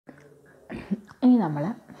ഇനി നമ്മൾ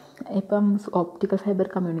ഇപ്പം ഓപ്റ്റിക്കൽ ഫൈബർ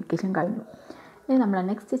കമ്മ്യൂണിക്കേഷൻ കഴിഞ്ഞു. ഇനി നമ്മളെ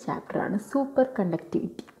നെക്സ്റ്റ് ചാപ്റ്ററാണ് സൂപ്പർ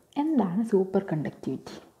കണ്ടക്ടിവിറ്റി. എന്താണ് സൂപ്പർ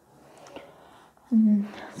കണ്ടക്ടിവിറ്റി?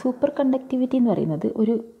 സൂപ്പർ കണ്ടക്ടിവിറ്റി എന്ന് പറയുന്നത്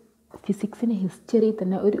ഒരു ഫിസിക്സിൻ്റെ ഹിസ്റ്ററിയിൽ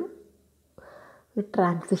തന്നെ ഒരു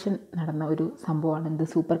ട്രാൻസിഷൻ നടന്ന ഒരു സംഭവമാണ് എന്ത്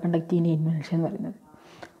സൂപ്പർ കണ്ടക്ടിവിറ്റി ഇൻവെൻഷൻ എന്ന് പറയുന്നത്.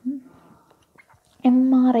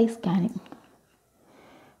 MRI scanning,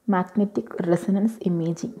 magnetic resonance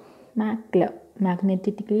imaging,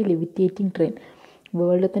 magnetically ലെവിറ്റേറ്റിംഗ് train.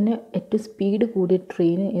 വേൾഡിൽ തന്നെ ഏറ്റവും സ്പീഡ് കൂടിയ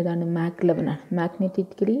ട്രെയിൻ ഏതാണ്? മാഗ് 11 ആണ്.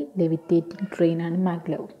 മാഗ്നറ്റിക്കലി ലെവിറ്റേറ്റിംഗ് ട്രെയിനാണ് മാഗ്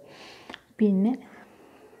 11. പിന്നെ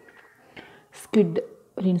സ്ക്വിഡ്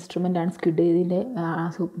ഒരു ഇൻസ്ട്രുമെൻ്റാണ് സ്ക്വിഡ്. ഇതിൻ്റെ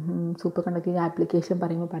സൂപ്പർ കണ്ടക്ടിവിറ്റി ആപ്ലിക്കേഷൻ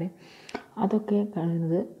പറയുമ്പോൾ പറയും. അതൊക്കെ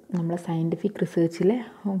കാണുന്നത് നമ്മളെ സയൻറ്റിഫിക് റിസർച്ചിലെ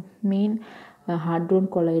മെയിൻ ഹാഡ്രോൺ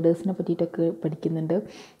കൊളൈഡേഴ്സിനെ പറ്റിയിട്ടൊക്കെ പഠിക്കുന്നുണ്ട്.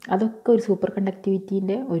 അതൊക്കെ ഒരു സൂപ്പർ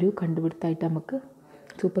കണ്ടക്ടിവിറ്റീൻ്റെ ഒരു കണ്ടുപിടുത്തമായിട്ട് നമുക്ക്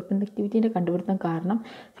സൂപ്പർ കണ്ടക്ടിവിറ്റീൻ്റെ കണ്ടുപിടുത്തം കാരണം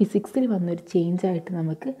ഫിസിക്സിൽ വന്നൊരു ചേഞ്ചായിട്ട്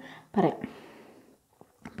നമുക്ക് പറയാം.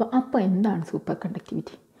 അപ്പോൾ എന്താണ് സൂപ്പർ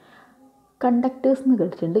കണ്ടക്ടിവിറ്റി? കണ്ടക്ടേഴ്സ് എന്ന്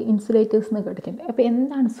കേട്ടിട്ടുണ്ട്, ഇൻസുലേറ്റേഴ്സ് എന്ന് കേട്ടിട്ടുണ്ട്. അപ്പോൾ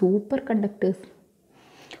എന്താണ് സൂപ്പർ കണ്ടക്ടേഴ്സ്?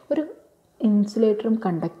 ഒരു ഇൻസുലേറ്ററും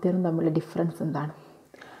കണ്ടക്ടറും തമ്മിലുള്ള ഡിഫറൻസ് എന്താണ്?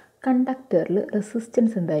 കണ്ടക്ടറിൽ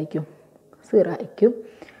റെസിസ്റ്റൻസ് എന്തായിരിക്കും? 0 ആയിരിക്കും.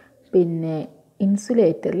 പിന്നെ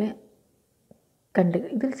ഇൻസുലേറ്ററിൽ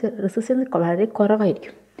ഇതിൽ റെസിസ്റ്റൻസ് വളരെ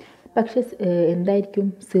കുറവായിരിക്കും. പക്ഷേ എന്തായിരിക്കും?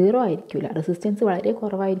 0 ആയിരിക്കില്ല. റെസിസ്റ്റൻസ് വളരെ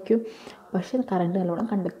കുറവായിരിക്കും, പക്ഷേ കറണ്ട് നല്ലോണം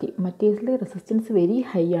കണ്ടക്ട് ചെയ്യും. മറ്റേതിൽ റെസിസ്റ്റൻസ് വെരി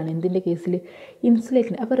ഹൈ ആണ്. എന്തിൻ്റെ കേസിൽ?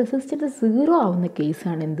 ഇൻസുലേറ്ററിന്. അപ്പോൾ റെസിസ്റ്റൻസ് 0 ആവുന്ന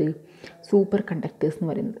കേസാണ് എന്ത്? സൂപ്പർ കണ്ടക്ടേഴ്സ് എന്ന്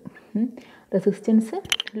പറയുന്നത്. റെസിസ്റ്റൻസ്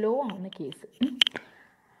ലോ ആവുന്ന കേസ്.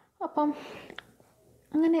 അപ്പം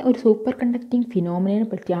അങ്ങനെ ഒരു സൂപ്പർ കണ്ടക്റ്റിംഗ് ഫിനോമിനയെ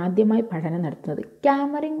പറ്റി ആദ്യമായി പഠനം നടത്തുന്നത്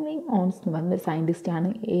കാമറിൻ ഓൺസ് എന്ന് പറഞ്ഞൊരു സയൻറ്റിസ്റ്റാണ്.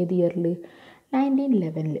 ഏത് ഇയറിൽ?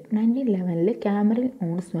 1911 കാമറിൻ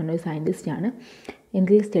ഓൺസ് എന്ന് പറഞ്ഞൊരു സയൻറ്റിസ്റ്റാണ്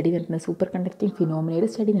എന്തിൽ സ്റ്റഡി നടത്തുന്നത്? സൂപ്പർ കണ്ടക്റ്റിംഗ് ഫിനോമിനയിൽ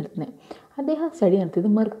സ്റ്റഡി നടത്തുന്നത്. അദ്ദേഹം സ്റ്റഡി നടത്തിയത്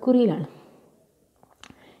മെർക്കുറിയിലാണ്.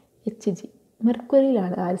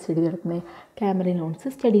 മെർക്കുറിയിലാണ് ആര് സ്റ്റഡി നടത്തുന്നത്? കാമറിൻ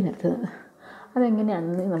ഓൺസ് സ്റ്റഡി നടത്തുന്നത്.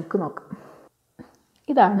 അതെങ്ങനെയാണെന്ന് നമുക്ക് നോക്കാം.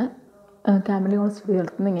 ഇതാണ് കാമറിൻ ഓൺസ് സ്റ്റഡി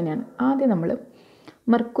നടത്തുന്നത് എങ്ങനെയാണ്. ആദ്യം നമ്മൾ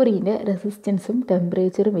മെർക്കുറീൻ്റെ റെസിസ്റ്റൻസും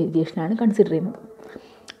ടെമ്പറേച്ചറും വേരിയേഷനാണ് കൺസിഡർ ചെയ്യുന്നത്.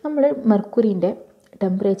 നമ്മൾ മെർക്കുറീൻ്റെ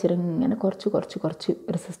ടെമ്പറേച്ചർ ഇങ്ങനെ കുറച്ച്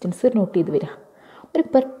റെസിസ്റ്റൻസ് നോട്ട് ചെയ്ത് വരിക. ഒരു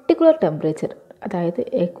പെർട്ടിക്കുലർ ടെമ്പറേച്ചർ, അതായത്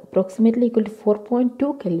അപ്രോക്സിമേറ്റ്ലി ഈക്വൽ ടു 4.2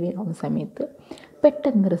 കെൽവിൻ ആവുന്ന സമയത്ത്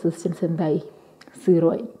പെട്ടെന്ന് റെസിസ്റ്റൻസ് എന്തായി? 0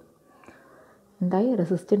 ആയി.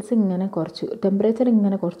 റെസിസ്റ്റൻസ് ഇങ്ങനെ ടെമ്പറേച്ചർ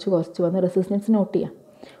ഇങ്ങനെ കുറച്ച് വന്ന് റെസിസ്റ്റൻസ് നോട്ട് ചെയ്യാം.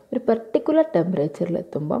 ഒരു പെർട്ടിക്കുലർ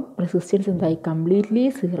ടെമ്പറേച്ചറിലെത്തുമ്പം റെസിസ്റ്റൻസ് എന്തായി? കംപ്ലീറ്റ്ലി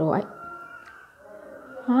 0 ആയി.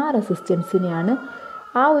 ആ റെസിസ്റ്റൻസിനെയാണ്,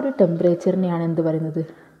 ആ ഒരു ടെമ്പറേച്ചറിനെയാണ് എന്ത് പറയുന്നത്?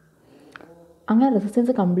 അങ്ങനെ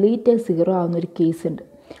റെസിസ്റ്റൻസ് കംപ്ലീറ്റ് 0 ആവുന്നൊരു കേസുണ്ട്.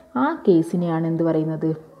 ആ കേസിനെയാണ് എന്ത് പറയുന്നത്?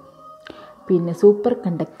 പിന്നെ സൂപ്പർ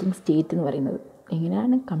കണ്ടക്റ്റിംഗ് സ്റ്റേറ്റ് എന്ന് പറയുന്നത്.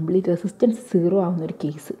 എങ്ങനെയാണ് കംപ്ലീറ്റ് റെസിസ്റ്റൻസ് 0 ആവുന്നൊരു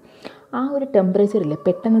കേസ്? ആ ഒരു ടെമ്പറേച്ചർ ഇല്ലേ,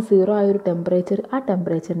 പെട്ടെന്ന് 0 ആയ ഒരു ടെമ്പറേച്ചർ, ആ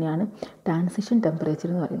ടെമ്പറേച്ചറിനെയാണ് ട്രാൻസിഷൻ ടെമ്പറേച്ചർ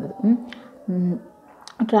എന്ന് പറയുന്നത്.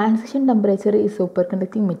 ട്രാൻസിഷൻ ടെമ്പറേച്ചർ ഈ super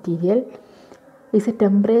conducting material is a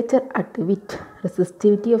temperature at which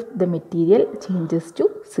resistivity of the material changes to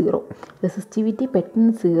 0. Resistivity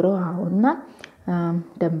പെട്ടെന്ന് 0 ആവുന്ന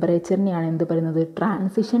ടെമ്പറേച്ചറിനെയാണ് എന്ത് പറയുന്നത്?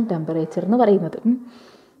 ട്രാൻസിഷൻ ടെമ്പറേച്ചർ എന്ന് പറയുന്നത്.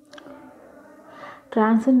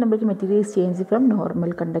 Transition temperature material change from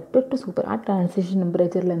normal conductor to super. ആ ട്രാൻസിഷൻ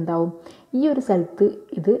ടെമ്പറേച്ചറിൽ എന്താവും? ഈ ഒരു സ്ഥലത്ത്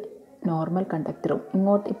ഇത് നോർമൽ കണ്ടക്ടറും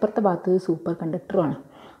ഇപ്പുറത്തെ ഭാഗത്ത് സൂപ്പർ കണ്ടക്ടറുമാണ്.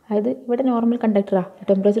 അതായത് ഇവിടെ നോർമൽ കണ്ടക്ടറാണ്,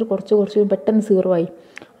 ടെമ്പറേച്ചർ കുറച്ച് പെട്ടെന്ന് 0 ആയി.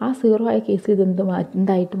 ആ 0 ആയ കേസിൽ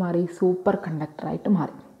എന്തായിട്ട് മാറി? സൂപ്പർ കണ്ടക്ടറായിട്ട്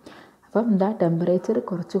മാറി. അപ്പം ടെമ്പറേച്ചർ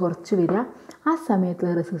കുറച്ച് വരിക. ആ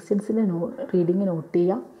സമയത്തുള്ള റെസിസ്റ്റൻസിൻ്റെ റീഡിങ് നോട്ട്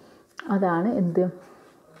ചെയ്യുക. അതാണ് എന്ത്?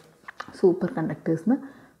 സൂപ്പർ കണ്ടക്ടേഴ്സ് എന്ന്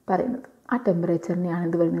പറയുന്നത്. ആ ടെമ്പറേച്ചറിനെയാണ്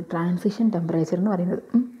എന്ത് പറയുന്നത്? ട്രാൻസിഷൻ ടെമ്പറേച്ചർ എന്ന് പറയുന്നത്.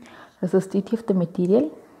 Resistivity of the material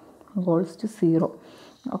goals to 0.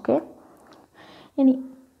 Okay. ഇനി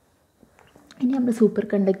നമ്മൾ സൂപ്പർ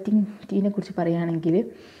കണ്ടക്റ്റിവിറ്റിനെ കുറിച്ച് പറയുകയാണെങ്കിൽ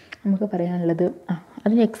നമുക്ക് പറയാനുള്ളത്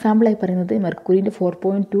അതിന് എക്സാമ്പിളായി പറയുന്നത് മെർക്കുരീൻ്റെ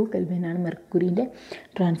 4.2 കെൽവിനാണ് മെർക്കുരീൻ്റെ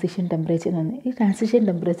ട്രാൻസിഷൻ ടെമ്പറേച്ചർ എന്ന് പറയുന്നത്. ഈ transition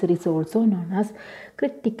temperature is also known as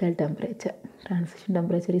critical temperature. Transition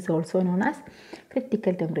temperature is also known as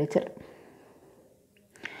critical temperature.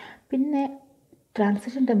 പിന്നെ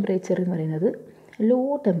ട്രാൻസിഷൻ ടെമ്പറേച്ചർ എന്ന് പറയുന്നത് ലോ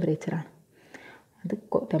ടെമ്പറേച്ചറാണ്. അത്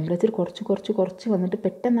ടെമ്പറേച്ചർ കുറച്ച് വന്നിട്ട്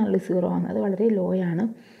പെട്ടെന്നാണ് 0 ആവുന്നത്. അത് വളരെ ലോ ആണ്.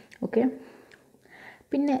 ഓക്കെ.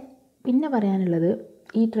 പിന്നെ പറയാനുള്ളത്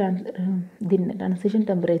ഈ ട്രാൻസിഷൻ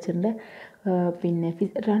ടെമ്പറേച്ചറിൻ്റെ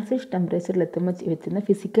ട്രാൻസിഷൻ ടെമ്പറേച്ചറിൽ എത്തുന്ന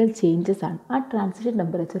ഫിസിക്കൽ ചേഞ്ചസ് ആണ്. ആ ട്രാൻസിഷൻ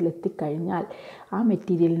ടെമ്പറേച്ചറിൽ എത്തിക്കഴിഞ്ഞാൽ ആ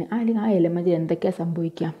മെറ്റീരിയലിന് അല്ലെങ്കിൽ ആ എലമെൻറ്റിന് എന്തൊക്കെയാണ്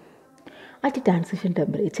സംഭവിക്കുക? At transition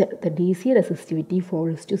temperature the DC resistivity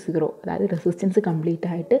false to 0. അതായത് റെസിസ്റ്റൻസ് കംപ്ലീറ്റ്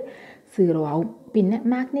ആയിട്ട് സീറോ ആവും. പിന്നെ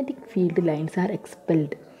magnetic field lines are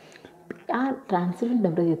expelled. ആ ട്രാൻസിഷൻ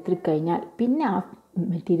ടെമ്പറേച്ചർ എത്തിക്കഴിഞ്ഞാൽ പിന്നെ ആ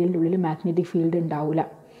മെറ്റീരിയലിൻ്റെ ഉള്ളിൽ മാഗ്നറ്റിക് ഫീൽഡ് ഉണ്ടാവില്ല.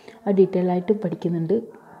 അത് ഡീറ്റെയിൽ ആയിട്ട് പഠിക്കുന്നുണ്ട്.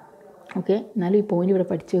 ഓക്കെ, എന്നാലും ഈ പോയിന്റ് ഇവിടെ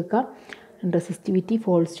പഠിച്ചു വെക്കാം. Resistivity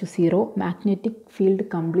false to zero, magnetic field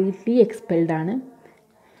completely expelled ആണ്.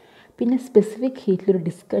 പിന്നെ സ്പെസിഫിക് ഹീറ്റിൽ ഒരു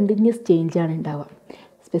ഡിസ്കണ്ടിന്യൂസ് ചേഞ്ചാണ് ഉണ്ടാവുക.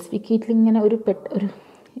 സ്പെസിഫിക് ഹീറ്റിൽ ഇങ്ങനെ ഒരു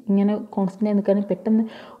ഇങ്ങനെ കോൺസ്റ്റൻ്റായി നിൽക്കുകയാണെങ്കിൽ പെട്ടെന്ന്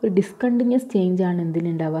ഒരു ഡിസ്കണ്ടിന്യൂസ് ചേഞ്ചാണ്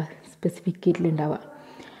എന്തിനുണ്ടാവുക, സ്പെസിഫിക് ഹീറ്റിലുണ്ടാവുക.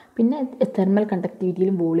 പിന്നെ തെർമൽ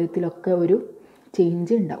കണ്ടക്ടിവിറ്റിയിലും വോളിയത്തിലൊക്കെ ഒരു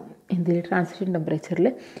ചേഞ്ച് ഉണ്ടാവും എന്തിൽ, ട്രാൻസിഷൻ ടെമ്പറേച്ചറിൽ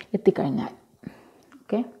എത്തിക്കഴിഞ്ഞാൽ.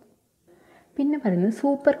 ഓക്കെ, പിന്നെ പറയുന്നത്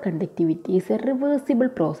super conductivity is A reversible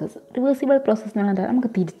process. Reversible process എന്ന് പറഞ്ഞാൽ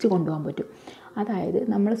നമുക്ക് തിരിച്ചു കൊണ്ടുപോകാൻ പറ്റും. അതായത്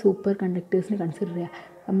നമ്മൾ സൂപ്പർ കണ്ടക്ടേഴ്സിന് കൺസിഡർ ചെയ്യുക,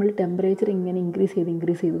 നമ്മൾ ടെമ്പറേച്ചർ ഇങ്ങനെ ഇൻക്രീസ്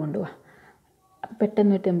ചെയ്ത് കൊണ്ടുപോകാം.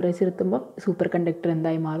 പെട്ടെന്ന് ടെമ്പറേച്ചർ എത്തുമ്പോൾ സൂപ്പർ കണ്ടക്ടർ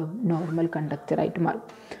എന്തായി മാറും, നോർമൽ കണ്ടക്ടറായിട്ട് മാറും.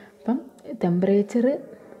 അപ്പം ടെമ്പറേച്ചർ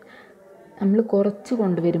നമ്മൾ കുറച്ച്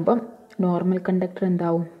കൊണ്ടുവരുമ്പം നോർമൽ കണ്ടക്ടർ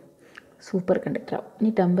എന്താവും, സൂപ്പർ കണ്ടക്ടർ ആവും. ഇനി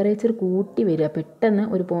ടെമ്പറേച്ചർ കൂട്ടി വരിക, പെട്ടെന്ന്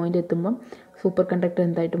ഒരു പോയിന്റ് എത്തുമ്പം സൂപ്പർ കണ്ടക്ടർ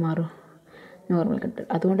എന്തായിട്ട് മാറും, നോർമൽ കണ്ടക്ടർ.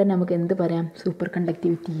 അതുകൊണ്ട് തന്നെ നമുക്ക് എന്ത് പറയാം, super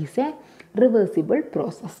conductivity is A reversible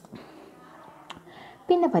process.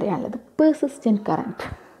 പിന്നെ പറയാനുള്ളത് പെർസിസ്റ്റൻറ്റ് കറണ്ട്.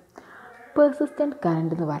 പെർസിസ്റ്റൻറ്റ്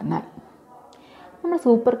കറണ്ട് എന്ന് പറഞ്ഞാൽ നമ്മൾ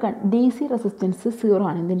ഡി സി റെസിസ്റ്റൻസ് സീറോ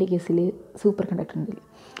ആണ് ഇതിൻ്റെ കേസിൽ, സൂപ്പർ കണ്ടക്ടറിൻ്റെ.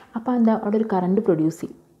 അപ്പോൾ എന്താ, അവിടെ ഒരു കറണ്ട് പ്രൊഡ്യൂസ്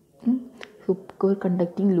ചെയ്യും. സൂപ്പർ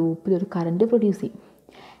കണ്ടക്റ്റിംഗ് ലൂപ്പിൽ ഒരു കറണ്ട് പ്രൊഡ്യൂസ് ചെയ്യും.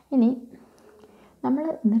 ഇനി നമ്മൾ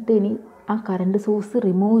ഇനി ആ കറണ്ട് സോഴ്സ്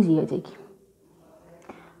റിമൂവ് ചെയ്യുക ചെയ്യും.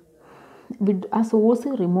 ആ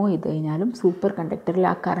സോഴ്സ് റിമൂവ് ചെയ്ത് കഴിഞ്ഞാലും സൂപ്പർ കണ്ടക്ടറിൽ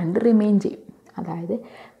ആ കറണ്ട് റിമെയിൻ ചെയ്യും. അതായത്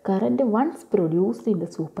current once produced in the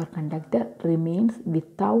super conductor remains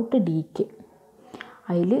without decay.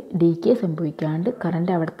 അതിൽ ഡീകെ സംഭവിക്കാണ്ട് കറണ്ട്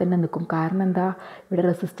അവിടെ തന്നെ നിൽക്കും. കാരണം എന്താ, ഇവിടെ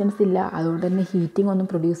റെസിസ്റ്റൻസ് ഇല്ല, അതുകൊണ്ട് തന്നെ ഹീറ്റിംഗ് ഒന്നും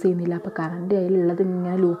പ്രൊഡ്യൂസ് ചെയ്യുന്നില്ല. അപ്പോൾ കറണ്ട് അതിലുള്ളത്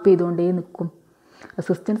ഇങ്ങനെ ലൂപ്പ് ചെയ്തുകൊണ്ടേ നിൽക്കും.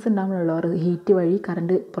 റെസിസ്റ്റൻസ് ഉണ്ടാകുമ്പോഴുള്ള ഹീറ്റ് വഴി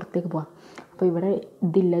കറണ്ട് പുറത്തേക്ക് പോകാം. അപ്പോൾ ഇവിടെ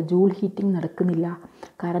ഇതില്ല, ജൂൾ ഹീറ്റിംഗ് നടക്കുന്നില്ല.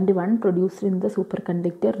 Current one produced in the super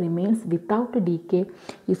conductor remains without decay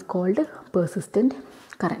is called persistent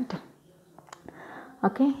current.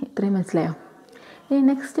 Okay, ഇത്രയും മനസ്സിലായോ? ഇനി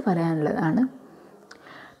നെക്സ്റ്റ് പറയാനുള്ളതാണ്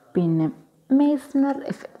പിന്നെ മേസ്നർ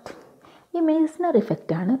എഫക്റ്റ്. ഈ മേസ്നർ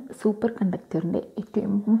എഫക്റ്റാണ് സൂപ്പർ കണ്ടക്ടറിൻ്റെ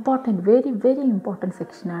ഏറ്റവും ഇമ്പോർട്ടൻറ്റ്, വെരി ഇമ്പോർട്ടൻറ്റ്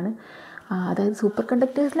സെക്ഷനാണ്. അതായത് സൂപ്പർ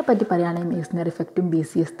കണ്ടക്ടേഴ്സിനെ പറ്റി പറയുകയാണെങ്കിൽ മേസ്നർ എഫക്റ്റും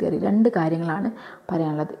BCS തിയറി, രണ്ട് കാര്യങ്ങളാണ്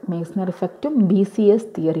പറയാനുള്ളത്. മേസ്നർ എഫക്റ്റും BCS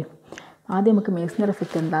തിയറിയും. ആദ്യം നമുക്ക് മേസ്നർ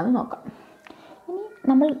എഫക്റ്റ് എന്താണെന്ന് നോക്കാം. ഇനി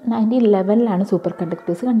നമ്മൾ 1911 സൂപ്പർ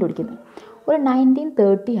കണ്ടക്ടേഴ്സ് കണ്ടുപിടിക്കുന്നത്. ഒരു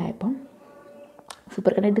 1930 ആയപ്പം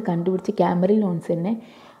സൂപ്പർ കണ്ടക്ടർ കണ്ടുപിടിച്ച് ക്യാമറൽ ലോൺസിനെ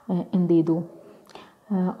എന്ത് ചെയ്തു,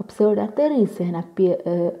 observed that there is an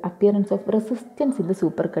appearance of resistance in the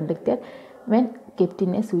superconductor when kept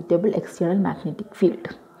in a suitable external magnetic field.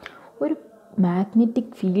 ഒരു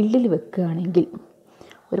മാഗ്നറ്റിക് ഫീൽഡിൽ വെക്കുകയാണെങ്കിൽ,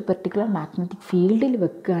 ഒരു പെർട്ടിക്കുലർ മാഗ്നറ്റിക് ഫീൽഡിൽ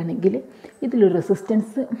വെക്കുകയാണെങ്കിൽ ഇതിലൊരു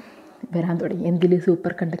റെസിസ്റ്റൻസ് വരാൻ തുടങ്ങി. എന്തിൽ,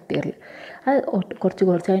 സൂപ്പർ കണ്ടക്ടറിൽ. അത്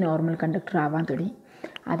കുറച്ചായി നോർമൽ കണ്ടക്ടർ ആവാൻ തുടങ്ങി.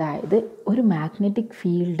 അതായത് ഒരു മാഗ്നറ്റിക്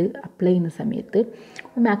ഫീൽഡ് അപ്ലൈ ചെയ്യുന്ന സമയത്ത്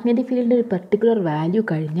മാഗ്നറ്റിക് ഫീൽഡിൻ്റെ ഒരു പെർട്ടിക്കുലർ വാല്യൂ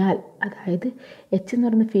കഴിഞ്ഞാൽ, അതായത് H എന്ന്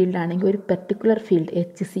പറയുന്ന ഫീൽഡാണെങ്കിൽ ഒരു particular field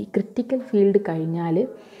HC critical field കഴിഞ്ഞാൽ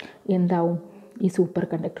എന്താവും, ഈ സൂപ്പർ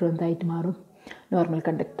കണ്ടക്ടർ എന്തായിട്ട് മാറും, നോർമൽ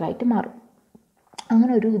കണ്ടക്ടറായിട്ട് മാറും.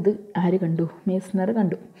 അങ്ങനെ ഒരു ഇത് ആര് കണ്ടു, മേസ്നർ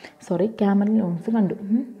കണ്ടു, ക്യാമറൽ ലോൺസ് കണ്ടു.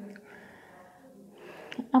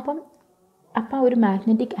 അപ്പം ഒരു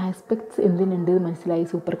മാഗ്നറ്റിക് ആസ്പെക്ട്സ് എന്തിനുണ്ട് മനസ്സിലായി,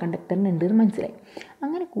 സൂപ്പർ കണ്ടക്ടറിന് ഉണ്ട് എന്ന് മനസ്സിലായി.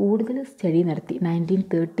 അങ്ങനെ കൂടുതൽ സ്റ്റഡി നടത്തി.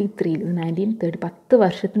 1933 10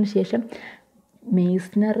 വർഷത്തിന് ശേഷം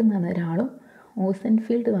മേസ്നർ എന്ന് പറഞ്ഞ ഒരാളും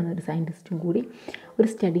ഓസൻഫീൽഡ് എന്ന് പറഞ്ഞൊരു സയൻറ്റിസ്റ്റും കൂടി ഒരു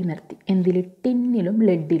സ്റ്റഡി നടത്തി. എന്തിൽ, ടിന്നിലും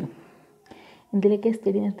ലെഡിലും. എന്തിലൊക്കെയാണ്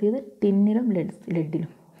സ്റ്റഡി നടത്തിയത്, ടിന്നിലും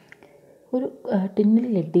ലെഡിലും. ഒരു ടിന്നിൽ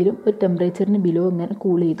ലെഡിലും ഒരു ടെമ്പറേച്ചറിന് ബിലോ ഇങ്ങനെ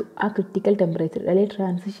കൂൾ ചെയ്തു. ആ ക്രിട്ടിക്കൽ ടെമ്പറേച്ചർ അല്ലെങ്കിൽ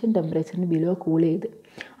ട്രാൻസിഷൻ ടെമ്പറേച്ചറിന് ബിലോ കൂൾ ചെയ്ത്.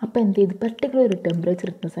 അപ്പോൾ എന്ത് ചെയ്തു, പെർട്ടിക്കുലർ ഒരു ടെമ്പറേച്ചർ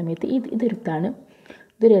എത്തുന്ന സമയത്ത്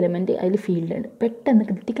ഇതൊരു എലമെൻറ്റ്, അതിൽ ഫീൽഡ് ഉണ്ട്. പെട്ടെന്ന്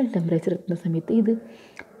ക്രിട്ടിക്കൽ ടെമ്പറേച്ചർ എത്തുന്ന സമയത്ത് ഇത്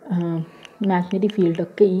മാഗ്നറ്റിക്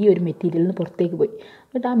ഫീൽഡൊക്കെ ഈ ഒരു മെറ്റീരിയലിൽ നിന്ന് പുറത്തേക്ക് പോയി.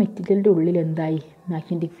 എന്നിട്ട് ആ മെറ്റീരിയലിൻ്റെ ഉള്ളിൽ എന്തായി,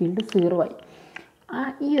 മാഗ്നറ്റിക് ഫീൽഡ് സീറോ ആയി.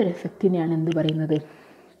 ഈ ഒരു എഫക്റ്റിനെയാണ് എന്ത് പറയുന്നത്,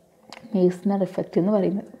 മേസ്നർ എഫക്റ്റ് എന്ന്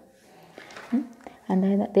പറയുന്നത്.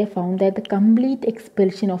 അതായത് they found that the complete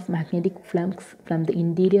expulsion of magnetic flux from the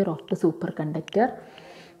interior of the superconductor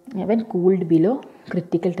when cooled below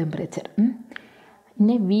critical temperature in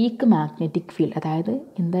a weak magnetic field. അതായത്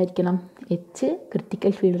എന്തായിരിക്കണം, H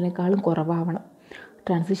ക്രിട്ടിക്കൽ ഫീൽഡിനേക്കാളും കുറവാവണം.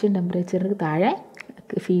 ട്രാൻസിഷൻ ടെമ്പറേച്ചറിന് താഴെ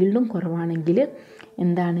ഫീൽഡും കുറവാണെങ്കിൽ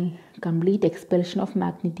എന്താണ്, complete expulsion of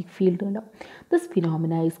magnetic field ഉണ്ടാവും. This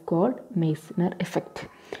phenomena is called മേസ്നർ effect.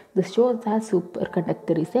 This shows that super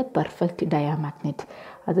conductor is A perfect ഡയാമാഗ്നറ്റ്.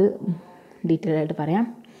 അത് detail ആയിട്ട് പറയാം.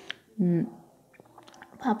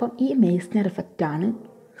 അപ്പം ഈ മേസ്നർ എഫക്റ്റാണ്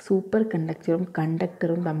സൂപ്പർ കണ്ടക്ടറും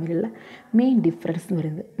കണ്ടക്ടറും തമ്മിലുള്ള മെയിൻ ഡിഫറൻസ് എന്ന്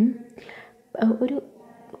പറയുന്നത്. ഒരു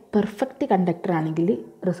പെർഫെക്റ്റ് കണ്ടക്ടർ ആണെങ്കിൽ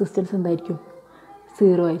റെസിസ്റ്റൻസ് എന്തായിരിക്കും?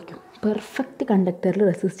 0 ആയിരിക്കും. പെർഫെക്റ്റ് കണ്ടക്ടറിൽ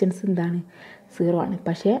റെസിസ്റ്റൻസ് എന്താണ്? 0 ആണ്.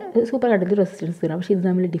 പക്ഷേ സൂപ്പർ കണ്ടക്ടറിൽ റെസിസ്റ്റൻസ് 0. പക്ഷേ ഇത്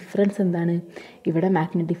തമ്മിൽ ഡിഫറൻസ് എന്താണ്? ഇവിടെ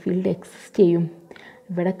മാഗ്നറ്റിക് ഫീൽഡ് എക്സിസ്റ്റ് ചെയ്യും,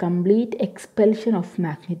 ഇവിടെ കംപ്ലീറ്റ് എക്സ്പെൽഷൻ ഓഫ്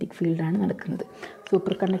മാഗ്നറ്റിക് ഫീൽഡാണ് നടക്കുന്നത്.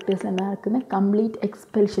 സൂപ്പർ കണ്ടക്ടേഴ്സിൽ എന്താ നടക്കുന്നത്? Complete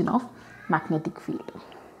expulsion of magnetic field.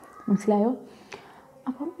 മനസ്സിലായോ?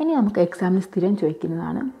 അപ്പം ഇനി നമുക്ക് എക്സാമിന് സ്ഥിരം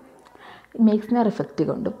ചോദിക്കുന്നതാണ്, മേസ്നർ എഫക്റ്റ്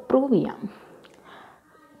കൊണ്ട് പ്രൂവ് ചെയ്യാം.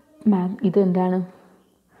 ഇതെന്താണ്?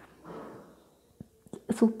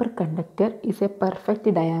 Super conductor is A perfect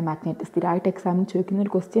ഡയാമാഗ്നറ്റ്. സ്ഥിരമായിട്ട് എക്സാമിന് ചോദിക്കുന്ന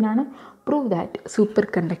ഒരു ക്വസ്റ്റ്യൻ ആണ്. Prove that super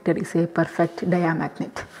conductor is A perfect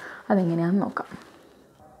ഡയാമാഗ്നറ്റ്. അതെങ്ങനെയാണെന്ന് നോക്കാം.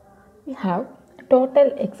 We have total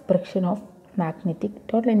expression of magnetic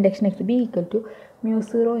total induction X B equal to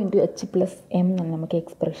μ0 into H plus M എന്ന് നമുക്ക്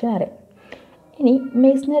എക്സ്പ്രഷൻ അറിയാം. ഇനി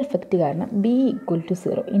മേസ്നർ എഫക്റ്റ് കാരണം B equal to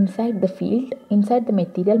 0 inside the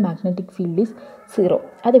material magnetic field is 0.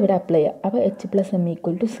 അതിവിടെ apply ചെയ്യാം. അപ്പോൾ H plus M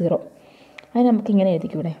equal to 0. അത് നമുക്കിങ്ങനെ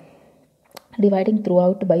എഴുതിക്കൂടെ? Dividing through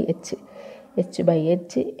out by H by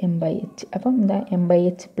H M by H. അപ്പം എന്താ? M by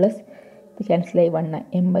H പ്ലസ് ഇത് ക്യാൻസലായി 1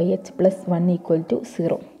 M by H plus 1 equal to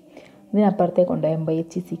 0. ഇതിനപ്പുറത്തേക്ക് കൊണ്ട് M by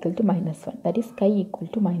H is equal to -1. That is chi equal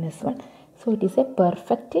to -1. So it is a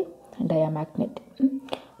perfect diamagnet.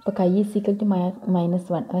 അപ്പോൾ chi is equal to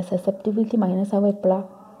 -1. Susceptibility minus ആവുക എപ്പോഴാണ്?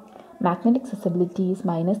 Magnetic susceptibility is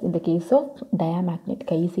minus in the case of ഡയാമാഗ്നറ്റ്.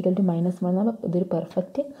 chi is equal to -1 ആകുമ്പോൾ ഇതൊരു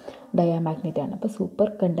perfect ഡയാമാഗ്നറ്റ് ആണ്. അപ്പോൾ super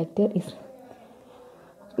conductor is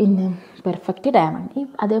പിന്നെ perfect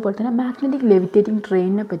ഡയാമാഗ്നറ്റ്. അതേപോലെ തന്നെ മാഗ്നറ്റിക് ലെവിറ്റേറ്റിംഗ്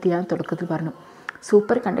ട്രെയിനിനെ പറ്റി ഞാൻ തുടക്കത്തിൽ പറഞ്ഞു.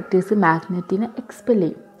 സൂപ്പർ കണ്ടക്ടേഴ്സ് മാഗ്നറ്റിനെ എക്സ്പെൽ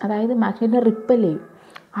ചെയ്യും, അതായത് മാഗ്നറ്റിനെ റിപ്പൽ ചെയ്യും.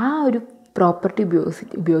 ആ ഒരു പ്രോപ്പർട്ടി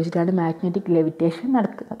ഉപയോഗിച്ചിട്ടാണ് മാഗ്നറ്റിക് ലെവിറ്റേഷൻ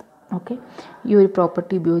നടക്കുന്നത്. ഓക്കെ, ഈ ഒരു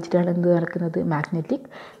പ്രോപ്പർട്ടി ഉപയോഗിച്ചിട്ടാണ് എന്ത് നടക്കുന്നത്? മാഗ്നറ്റിക്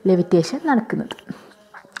ലെവിറ്റേഷൻ നടക്കുന്നത്.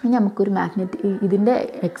 ഇനി നമുക്കൊരു ഇതിൻ്റെ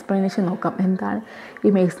എക്സ്പ്ലനേഷൻ നോക്കാം. എന്താണ്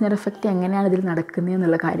ഈ മേസ്നർ എഫക്റ്റ്, എങ്ങനെയാണ് ഇതിൽ നടക്കുന്നത്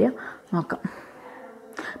എന്നുള്ള കാര്യം നോക്കാം.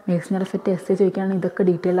 മേസ്നർ എഫക്റ്റ് എസ്സേ ചോദിക്കുകയാണെങ്കിൽ ഇതൊക്കെ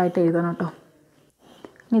ഡീറ്റെയിൽ ആയിട്ട് എഴുതണം കേട്ടോ.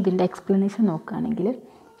 ഇനി ഇതിൻ്റെ എക്സ്പ്ലനേഷൻ നോക്കുകയാണെങ്കിൽ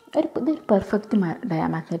ഇതൊരു പെർഫെക്റ്റ്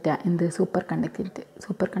ഡയാമാഗ്നറ്റാണ്. എന്ത്? Super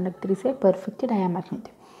conductor is A perfect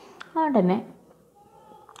ഡയാമാഗ്നറ്റ്. അതുകൊണ്ട് തന്നെ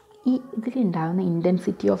ഇതിലുണ്ടാകുന്ന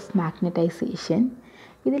ഇൻറ്റൻസിറ്റി ഓഫ് മാഗ്നറ്റൈസേഷൻ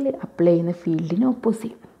ഇതിൽ അപ്ലൈ ചെയ്യുന്ന ഫീൽഡിനെ ഒപ്പോസ്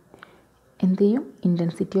ചെയ്യും. എന്ത് ചെയ്യും?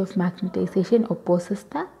 Intensity of magnetisation opposes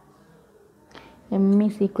the M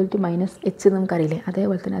is equal to -H നമുക്കറിയില്ലേ,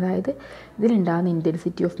 അതേപോലെ തന്നെ അതായത് ഇതിലുണ്ടാകുന്ന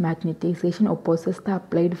intensity of magnetisation opposes the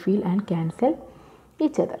applied field and cancel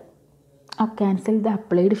each other. Cancel the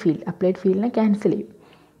applied ഫീൽഡിനെ ക്യാൻസൽ ചെയ്യും.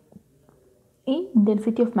 ഈ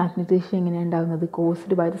ഇൻറ്റൻസിറ്റി ഓഫ് മാഗ്നറ്റൈസേഷൻ എങ്ങനെയാണ് ഉണ്ടാകുന്നത്?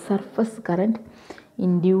 Caused by the surface current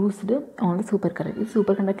induced on the super current. ഈ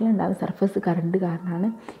super കണ്ടക്ടറിൽ ഉണ്ടാകുന്ന സർഫസ് കറണ്ട് കാരണമാണ്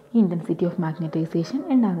ഈ intensity of magnetisation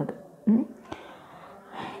ഉണ്ടാകുന്നത്.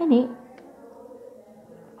 ഇനി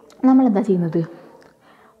നമ്മളെന്താ ചെയ്യുന്നത്?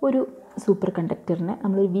 ഒരു സൂപ്പർ കണ്ടക്ടറിനെ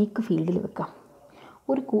നമ്മളൊരു വീക്ക് ഫീൽഡിൽ വെക്കാം,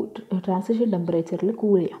 ഒരു ട്രാൻസിഷൻ ടെമ്പറേച്ചറിൽ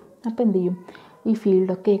കൂൾ ചെയ്യാം. അപ്പോൾ എന്ത് ചെയ്യും? ഈ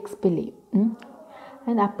ഫീൽഡൊക്കെ എക്സ്പെൽ ചെയ്യും.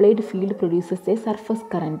 And applied field produces A surface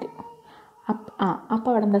current. അപ്പോൾ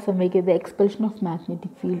അവിടെ എന്താ സംഭവിക്കുന്നത്? Expulsion of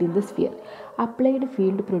magnetic field in the sphere. Applied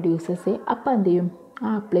field produces അപ്പോൾ എന്ത് ചെയ്യും?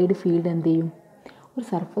 ആ അപ്ലൈഡ് ഫീൽഡ് എന്ത് ചെയ്യും? ഒരു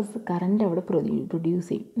സർഫസ് കറണ്ട് അവിടെ പ്രൊഡ്യൂസ്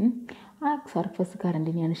ചെയ്യും. ആ സർഫസ്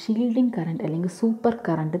കറണ്ടിനെയാണ് ഷീൽഡിങ് കറണ്ട് അല്ലെങ്കിൽ സൂപ്പർ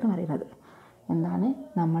കറണ്ട് എന്ന് പറയുന്നത്. എന്താണ്?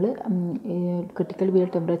 നമ്മൾ ക്രിട്ടിക്കൽ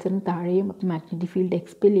ഫീൽഡ് ടെമ്പറേച്ചറിന് താഴെയും മാഗ്നറ്റിക് ഫീൽഡ്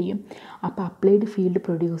എക്സ്പെൽ ചെയ്യും. അപ്പോൾ applied field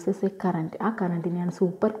produces A current. ആ കറണ്ടിനെയാണ്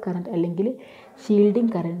സൂപ്പർ കറണ്ട് അല്ലെങ്കിൽ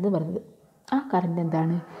ഷീൽഡിങ് കറണ്ട് എന്ന് പറയുന്നത്. ആ കറണ്ട്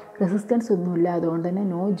എന്താണ്? റെസിസ്റ്റൻസ് ഒന്നുമില്ല, അതുകൊണ്ട് തന്നെ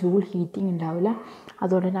നോ ജൂൾ ഹീറ്റിംഗ് ഉണ്ടാവില്ല.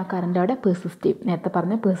 അതുകൊണ്ട് തന്നെ ആ കറണ്ട് അവിടെ പെർസിസ്റ്റ് ചെയ്യും. നേരത്തെ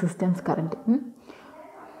പറഞ്ഞ പെർസിസ്റ്റൻസ് കറണ്ട്.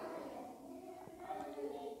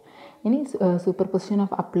 ഇനി super position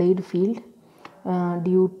of applied field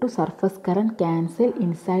due to surface current cancel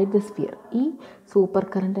inside the sphere. ഈ സൂപ്പർ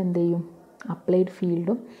കറണ്ട് എന്ത് ചെയ്യും? അപ്ലൈഡ്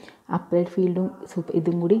ഫീൽഡും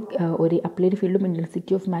ഇതും കൂടി ഒരു അപ്ലൈഡ് ഫീൽഡും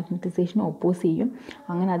ഇൻറ്റൻസിറ്റി ഓഫ് മാഗ്നറ്റൈസേഷൻ ഒപ്പോസ് ചെയ്യും.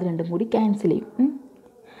 അങ്ങനെ അത് രണ്ടും കൂടി ക്യാൻസൽ ചെയ്യും.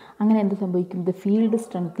 അങ്ങനെ എന്ത് സംഭവിക്കും? The field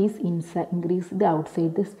strength is increased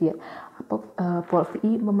outside the sphere. അപ്പോൾ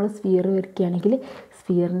ഈ നമ്മൾ സ്ഫിയർ വരയ്ക്കുകയാണെങ്കിൽ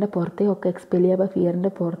സ്ഫിയറിൻ്റെ പുറത്തേക്കൊക്കെ എക്സ്പെൽ ചെയ്യുക. അപ്പോൾ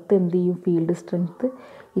സ്ഫിയറിൻ്റെ പുറത്ത് എന്ത് ചെയ്യും? ഫീൽഡ് സ്ട്രെങ്ത്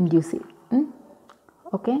ഇൻഡ്യൂസ് ചെയ്യും.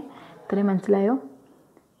 ഓക്കെ, ഇത്രയും മനസ്സിലായോ?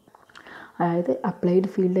 അതായത് അപ്ലൈഡ്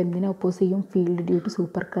ഫീൽഡ് എന്തിനെ ഒപ്പോസ് ചെയ്യും? Field due to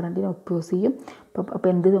super കറണ്ടിനെ oppose ചെയ്യും. അപ്പോൾ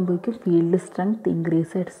എന്ത് സംഭവിക്കും? Field strength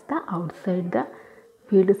increases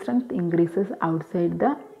outside the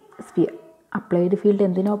sphere. Applied field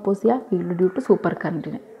എന്തിനെ ഒപ്പോസ് ചെയ്യുക? Field due to super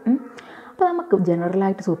കറണ്ടിന്. അപ്പോൾ നമുക്ക്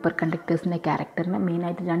ജനറലായിട്ട് സൂപ്പർ കണ്ടക്ടേഴ്സിൻ്റെ ക്യാരക്ടറിന്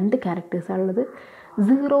മെയിനായിട്ട് 2 ക്യാരക്ടേഴ്സാണുള്ളത്.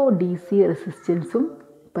 0 DC റെസിസ്റ്റൻസും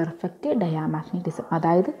പെർഫെക്റ്റ് ഡയാമാഗ്നറ്റിസം,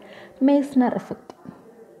 അതായത് മെയ്സ്നർ എഫക്റ്റ്.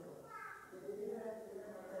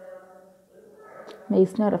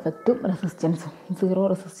 മെയ്സ്നർ എഫക്റ്റും റെസിസ്റ്റൻസും, സീറോ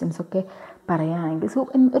റെസിസ്റ്റൻസൊക്കെ പറയുകയാണെങ്കിൽ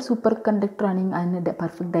ഒരു സൂപ്പർ കണ്ടക്ടർ ആണെങ്കിൽ അതിന്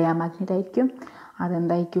പെർഫെക്റ്റ് ഡയാമാഗ്നറ്റ് ആയിരിക്കും,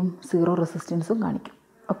 അതെന്തായിരിക്കും സീറോ റെസിസ്റ്റൻസും കാണിക്കും.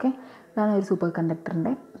 ഓക്കെ, ഇതാണ് ഒരു സൂപ്പർ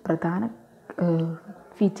കണ്ടക്ടറിൻ്റെ പ്രധാന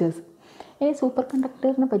ഫീച്ചേഴ്സ്. ഇനി സൂപ്പർ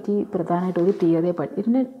കണ്ടക്ടറിനെ പറ്റി പ്രധാനമായിട്ട് ഒരു തിയറി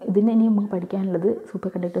ഇതിനെ ഇനി നമുക്ക് പഠിക്കാനുള്ളത് സൂപ്പർ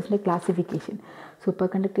കണ്ടക്ടേഴ്സിൻ്റെ ക്ലാസിഫിക്കേഷൻ. സൂപ്പർ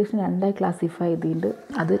കണ്ടക്ടേഴ്സിന് രണ്ടായി ക്ലാസിഫൈ ചെയ്തിട്ടുണ്ട്.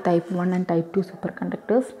 അത് type 1 and type 2 super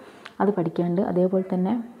conductors, അത് പഠിക്കാനുണ്ട്. അതേപോലെ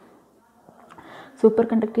തന്നെ സൂപ്പർ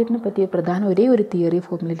കണ്ടക്ടറിനെ പറ്റി പ്രധാന ഒരേ ഒരു തിയറി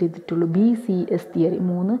ഫോർമുലേറ്റ് ചെയ്തിട്ടുള്ളൂ, BCS തിയറി.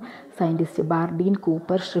 3 സയൻറ്റിസ്റ്റ്, ബാർഡീൻ,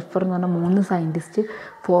 കൂപ്പർ, ഷ്രിഫർ എന്ന് പറഞ്ഞ 3 സയൻറ്റിസ്റ്റ്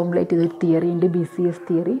ഫോർമുലേറ്റ് ചെയ്തൊരു തിയറി ഉണ്ട്, BCS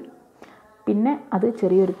തിയറി. പിന്നെ അത്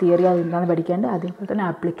ചെറിയൊരു തിയറി, അതെന്താണെന്ന് പഠിക്കാണ്ട്. അതേപോലെ തന്നെ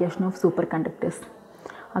ആപ്ലിക്കേഷൻ ഓഫ് സൂപ്പർ കണ്ടക്ടേഴ്സ്,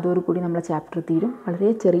 അതോടുകൂടി നമ്മളെ ചാപ്റ്റർ തീരും. വളരെ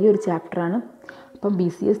ചെറിയൊരു ചാപ്റ്ററാണ്. അപ്പം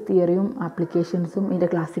BCS തിയറിയും ആപ്ലിക്കേഷൻസും ഇതിൻ്റെ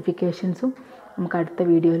ക്ലാസിഫിക്കേഷൻസും നമുക്ക് അടുത്ത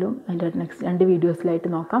വീഡിയോയിലും അതിൻ്റെ നെക്സ്റ്റ് 2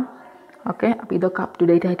 വീഡിയോസിലായിട്ട് നോക്കാം. ഓക്കെ, അപ്പോൾ ഇതൊക്കെ അപ് ടു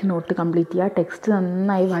ഡേറ്റ് ആയിട്ട് നോട്ട് കംപ്ലീറ്റ് ചെയ്യുക. ടെക്സ്റ്റ്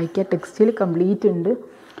നന്നായി വായിക്കുക, ടെക്സ്റ്റിൽ കംപ്ലീറ്റ് ഉണ്ട്.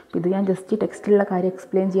 ഇത് ഞാൻ ജസ്റ്റ് ടെക്സ്റ്റിലുള്ള കാര്യം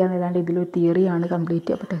എക്സ്പ്ലെയിൻ ചെയ്യാമെന്നല്ലാണ്ട് ഇതിലൊരു തിയറിയാണ്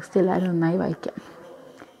കംപ്ലീറ്റ്. അപ്പോൾ ടെക്സ്റ്റ് എല്ലാവരും നന്നായി വായിക്കാം.